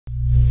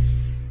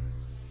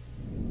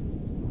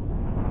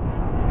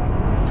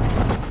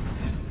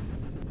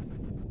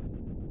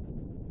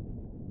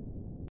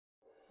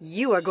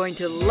You are going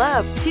to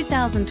love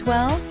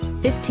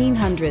 2012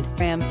 1500.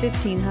 Ram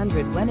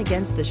 1500 went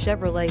against the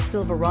Chevrolet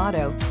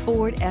Silverado,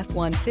 Ford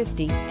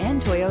F-150,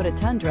 and Toyota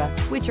Tundra,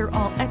 which are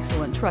all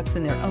excellent trucks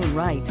in their own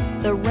right.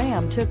 The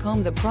Ram took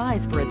home the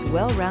prize for its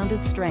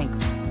well-rounded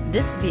strengths.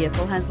 This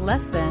vehicle has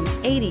less than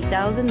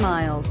 80,000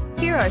 miles.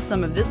 Here are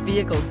some of this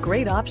vehicle's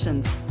great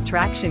options: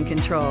 traction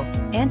control,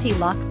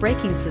 anti-lock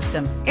braking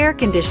system, air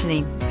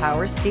conditioning,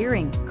 power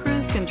steering,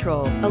 cruise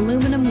control,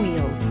 aluminum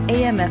wheels,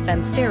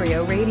 AM/FM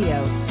stereo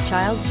radio,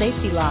 child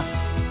safety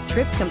locks,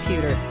 trip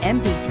computer,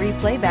 MP3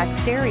 playback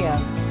stereo.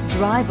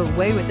 Drive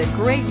away with a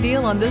great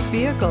deal on this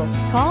vehicle.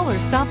 Call or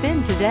stop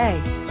in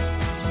today.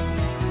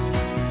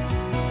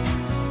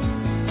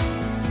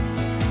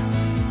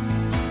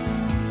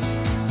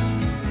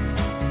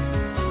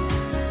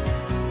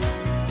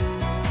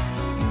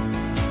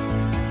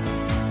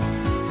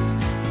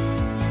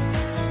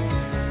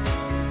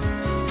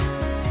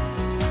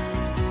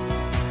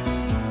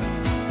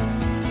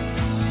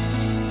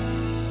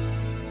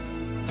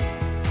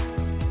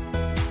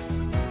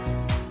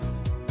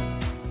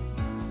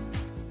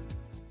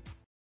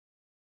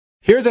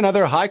 Here's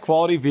another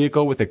high-quality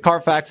vehicle with a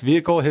Carfax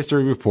Vehicle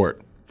History Report.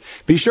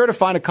 Be sure to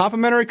find a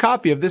complimentary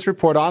copy of this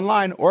report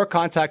online or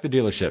contact the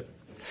dealership.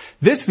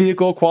 This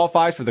vehicle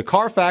qualifies for the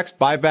Carfax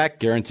Buyback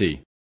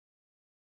Guarantee.